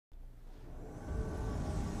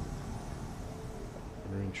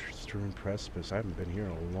Strewn Precipice. I haven't been here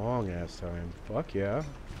in a long ass time. Fuck yeah.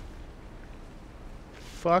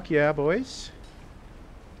 Fuck yeah, boys.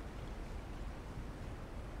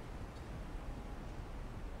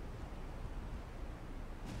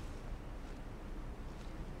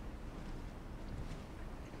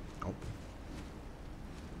 Oh.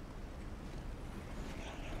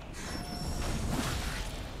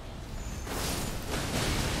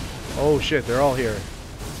 Oh shit, they're all here.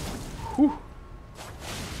 Whew.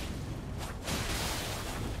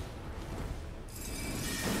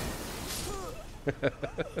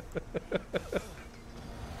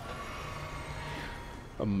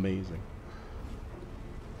 Amazing.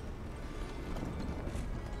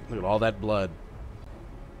 Look at all that blood.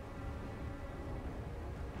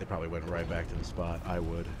 They probably went right back to the spot. I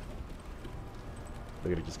would.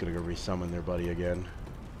 They're just gonna go resummon their buddy again.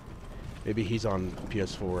 Maybe he's on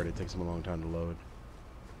PS4 and it takes him a long time to load.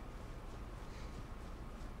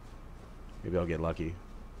 Maybe I'll get lucky.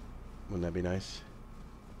 Wouldn't that be nice?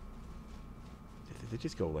 Did they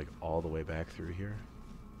just go like all the way back through here?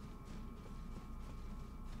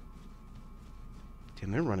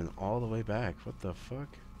 Damn, they're running all the way back. What the fuck?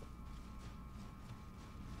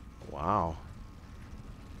 Wow.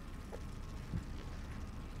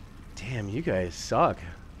 Damn, you guys suck.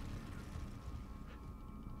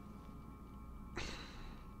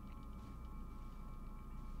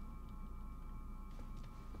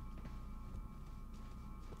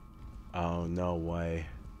 Oh, no way.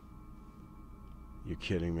 You're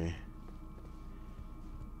kidding me.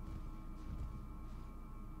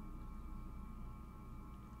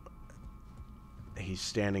 He's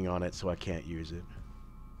standing on it, so I can't use it.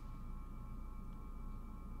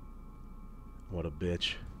 What a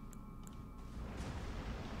bitch.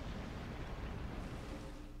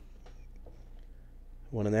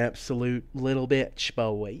 What an absolute little bitch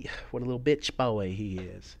boy. What a little bitch boy he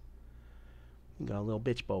is. Got a little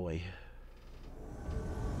bitch boy.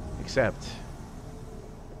 Except...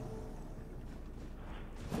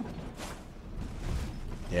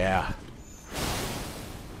 yeah.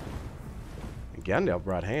 Gandalf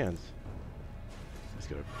brought hands. Let's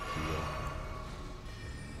go heal.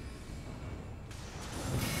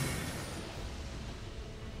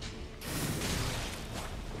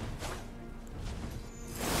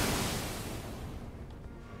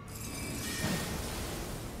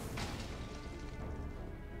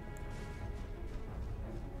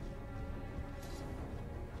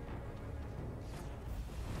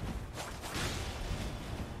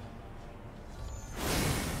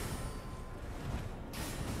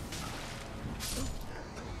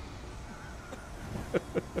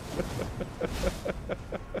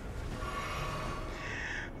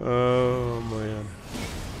 Oh man.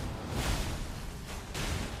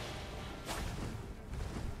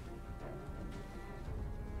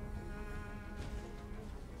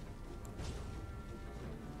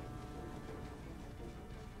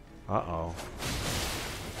 Uh-oh.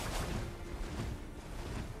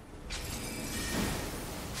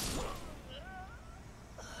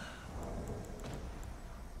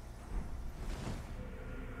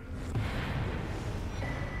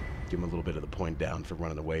 Give him a little bit of the point down for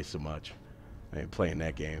running away so much. I ain't playing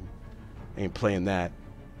that game. I ain't playing that.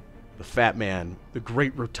 The fat man, the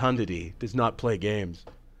great rotundity, does not play games.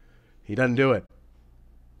 He doesn't do it.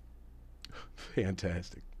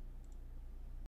 Fantastic.